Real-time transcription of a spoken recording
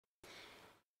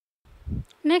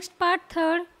Next part,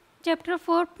 third, chapter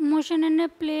 4, motion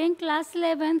and plane, class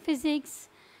 11, physics.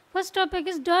 First topic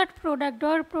is dot product.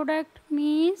 Dot product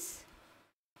means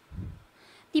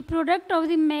the product of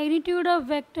the magnitude of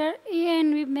vector A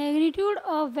and B, magnitude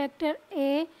of vector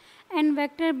A and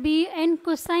vector B, and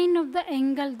cosine of the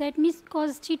angle, that means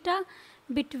cos theta,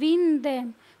 between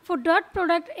them. For dot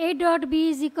product, A dot B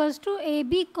is equals to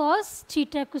AB cos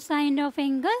theta, cosine of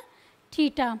angle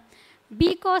theta.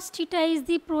 B cos theta is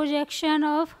the projection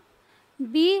of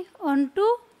B onto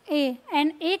A,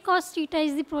 and A cos theta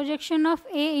is the projection of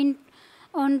A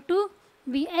onto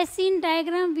B. As seen in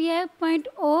diagram, we have point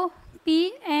O,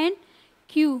 P and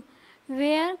Q,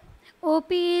 where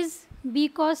OP is B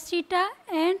cos theta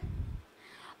and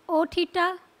OQ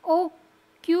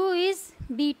is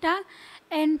beta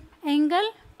and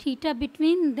angle theta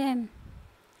between them.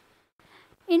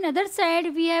 In other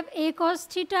side, we have A cos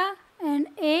theta and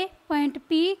A point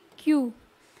P, Q,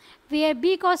 where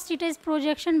B cos theta is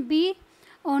projection B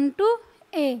onto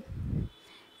A,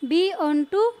 B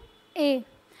onto A,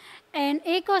 and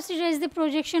A cos theta is the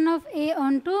projection of A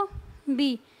onto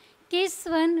B. Case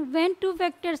 1, when two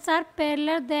vectors are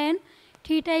parallel, then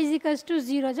theta is equals to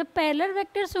 0. जब parallel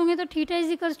vectors होंगे तो theta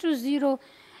is equals to 0.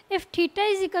 If theta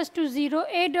is equals to 0,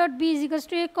 A dot B is equals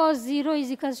to A cos 0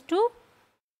 is equals to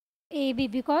AB,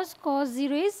 because cos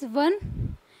 0 is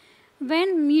 1.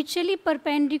 When mutually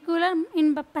perpendicular,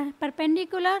 in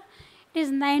perpendicular it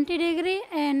is 90 degree,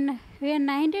 and where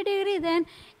 90 degree, then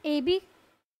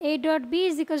A dot B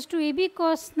is equals to AB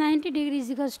cos 90 degree is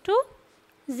equals to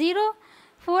 0.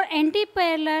 For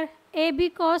anti-parallel, AB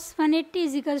cos 180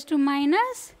 is equals to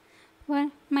minus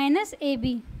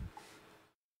AB.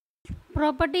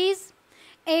 Properties: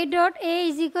 A dot A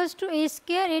is equals to A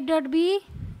square, A dot B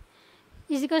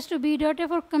is equals to B dot A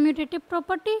for commutative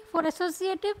property. For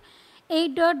associative, A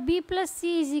dot B plus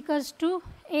C is equals to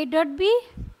A dot B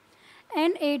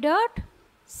and A dot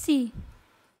C.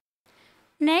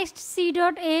 Next, C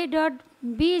dot A dot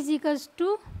B is equals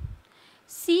to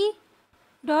C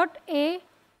dot A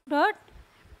dot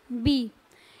B.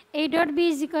 A dot B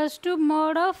is equals to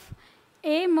mod of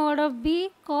A mod of B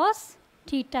cos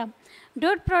theta.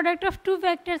 Dot product of two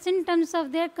vectors in terms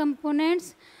of their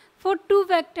components. For two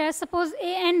vectors, suppose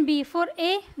A and B. For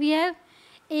A, we have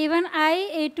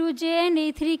A1i, A2j and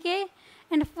A3k,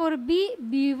 and for B,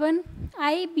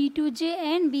 B1i, B2j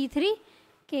and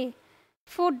B3k.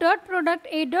 For dot product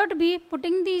A dot B,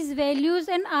 putting these values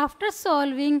and after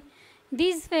solving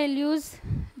these values,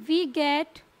 we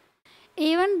get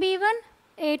A1 B1,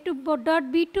 A2 dot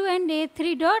B2 and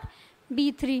A3 dot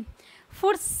B3.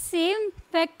 For same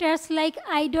vectors like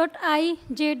I dot I,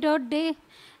 J dot J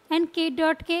and K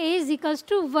dot K is equals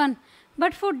to 1.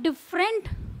 But for different,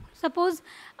 suppose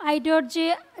I dot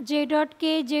J, J dot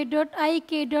K, J dot I,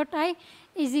 K dot I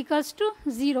is equals to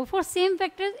 0. For same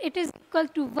vectors it is equal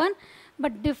to 1,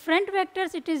 but different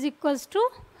vectors it is equals to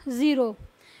 0.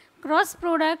 Cross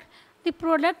product, the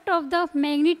product of the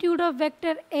magnitude of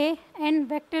vector A and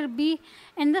vector B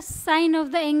and the sine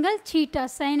of the angle theta.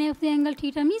 Sine of the angle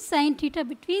theta means sine theta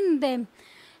between them.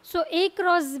 So A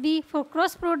cross B for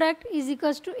cross product is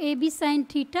equals to AB sine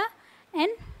theta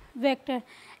and vector.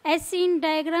 As seen in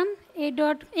diagram,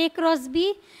 A cross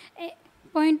B,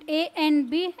 point A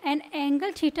and B and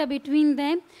angle theta between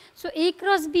them. So A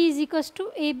cross B is equals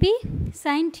to AB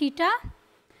sine theta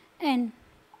n.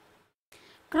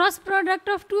 Cross product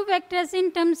of two vectors in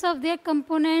terms of their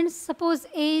components. Suppose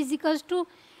A is equals to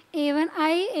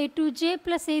A1i, A2j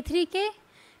plus A3k.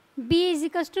 B is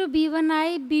equals to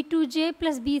B1i, B2j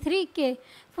plus B3k.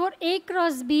 For A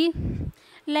cross B,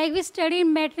 like we studied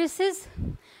in matrices,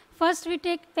 first we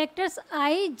take vectors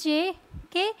I, J,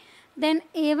 K, then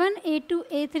A1, A2,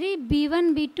 A3,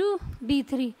 B1, B2,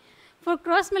 B3. For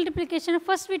cross multiplication,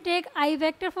 first we take I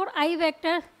vector. For I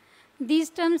vector, these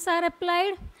terms are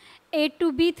applied,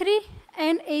 A2, B3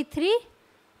 and A3,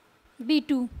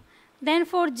 B2. Then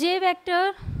for J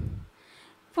vector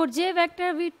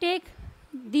we take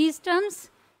these terms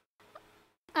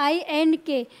I and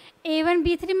K, A1,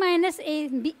 B3 minus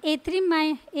A3,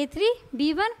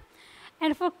 B1.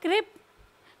 And for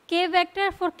K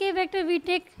vector we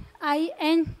take I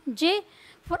and J.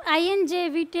 For I and J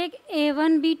we take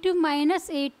A1, B2 minus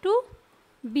A2,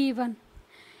 B1.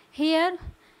 Here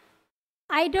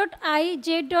I dot I,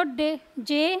 J dot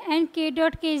J and K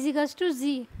dot K is equals to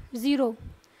 0.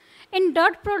 In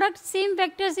dot product, same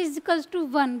vectors is equals to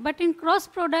 1, but in cross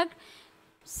product,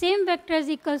 same vectors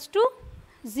equals to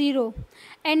 0.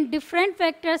 And different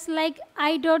vectors like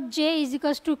I dot J is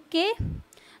equals to K,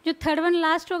 जो third one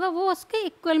last होगा वो उसके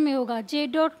equal में होगा, J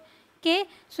dot K,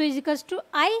 so is equals to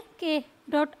I, K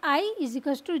dot I is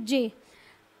equals to J.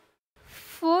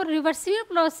 for reversible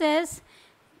process,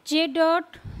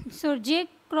 J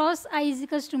cross I is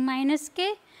equals to minus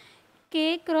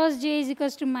K cross J is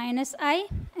equals to minus I,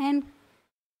 and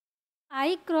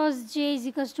I cross J is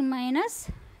equals to minus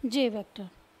J vector.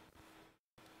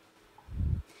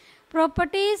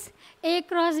 Properties: A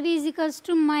cross B is equals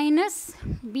to minus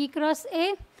B cross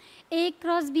A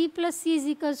cross B plus C is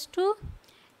equals to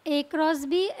A cross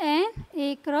B and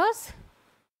A cross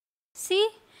C.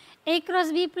 A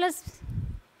cross B plus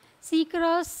C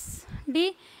cross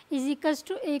D is equals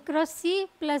to A cross C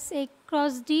plus A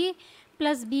cross D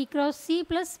plus B cross C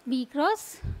plus B cross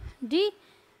D.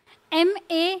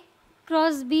 MA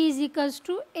cross B is equals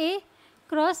to A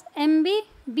cross MB,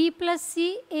 B plus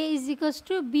C, A is equals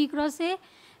to B cross A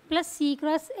plus C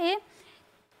cross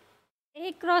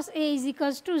A cross A is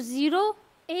equals to 0,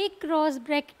 A cross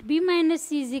bracket B minus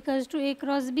C is equals to A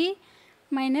cross B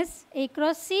minus A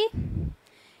cross C,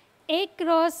 A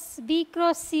cross B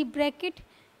cross C bracket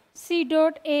C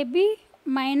dot AB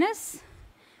minus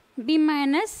B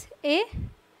minus A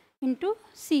into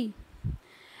C.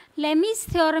 Lami's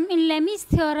theorem. In Lami's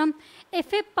theorem,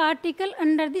 if a particle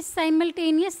under the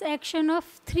simultaneous action of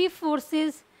three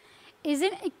forces is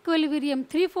in equilibrium,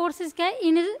 three forces क्या है,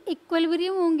 in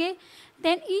equilibrium होंगे,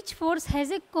 then each force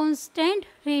has a constant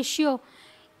ratio.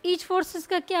 Each forces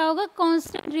का क्या होगा,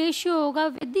 constant ratio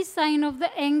होगा with the sign of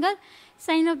the angle.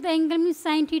 Sign of the angle means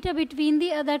sin theta between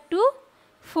the other two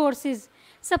forces.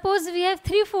 Suppose we have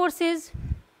three forces,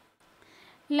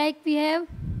 like we have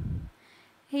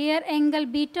here angle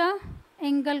beta,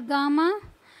 angle gamma,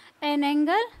 and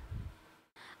angle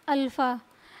alpha,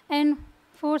 and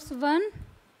force 1,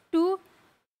 2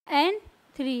 and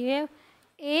 3. We have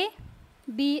A,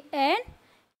 B and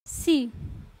C.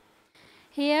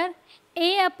 Here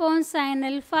A upon sin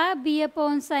alpha, B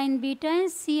upon sin beta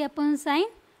and C upon sin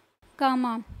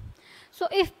gamma. So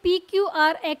if PQ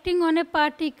are acting on a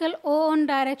particle O on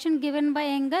direction given by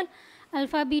angle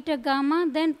alpha, beta, gamma,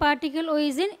 then particle O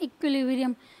is in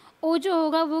equilibrium. O जो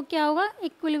होगा वो क्या होगा,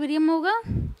 equilibrium होगा.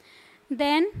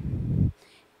 Then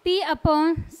P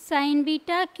upon sin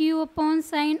beta, Q upon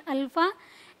sin alpha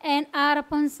and R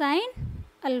upon sin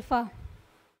alpha.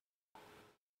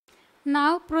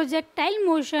 Now projectile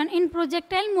motion. In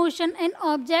projectile motion, an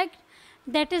object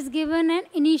that is given an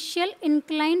initial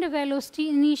inclined velocity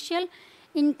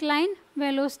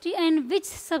and which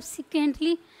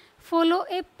subsequently follow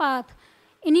a path.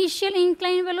 Initial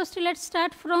inclined velocity, let's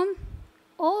start from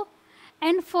O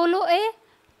and follow a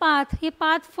path. ये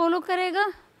path follow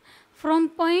करेगा from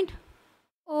point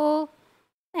O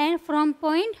and from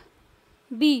point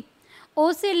B.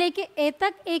 O से लेके A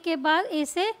तक, A के बाद A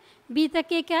से B तक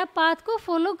के क्या path को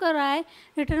follow कर रहा है,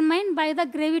 determined by the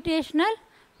gravitational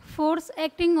force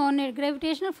acting on it.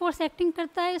 Gravitational force acting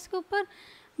करता है इसके ऊपर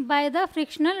by the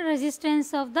frictional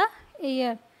resistance of the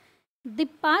air. The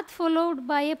path followed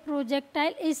by a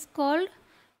projectile is called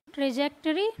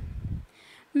trajectory.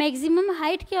 Maximum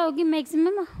height क्या होगी,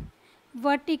 maximum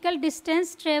vertical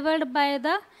distance traveled by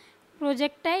the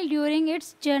projectile during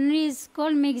its journey is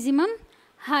called maximum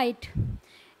height.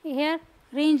 Here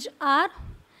range R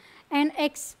and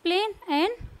x plane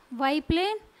and y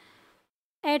plane.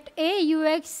 At A,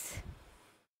 ux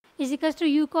is equals to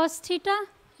u cos theta,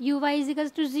 uy is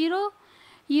equals to 0,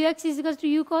 ux is equals to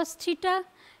u cos theta,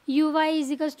 uy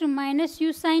is equals to minus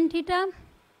u sin theta,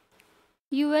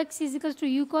 ux is equals to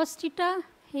u cos theta.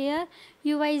 Here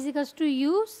uy is equals to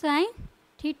u sin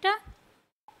theta.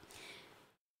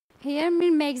 Here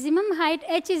mean maximum height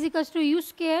h is equals to u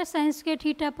square sin square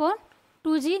theta upon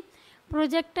 2g.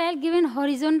 Projectile given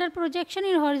horizontal projection.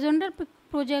 In horizontal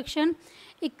projection,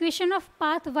 equation of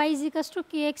path y is equals to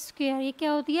kx square. ये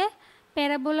क्या होती है,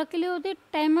 parabola के लिए होती है.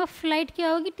 Time of flight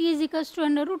क्या होगी, t is equals to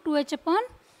under root 2h upon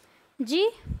g.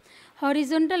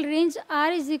 Horizontal range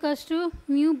r is equals to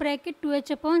mu bracket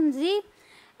 2h upon g.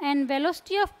 And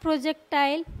velocity of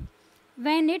projectile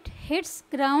when it hits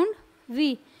ground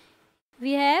v.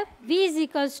 We have v is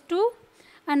equals to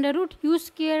under root u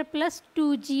square plus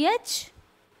 2gh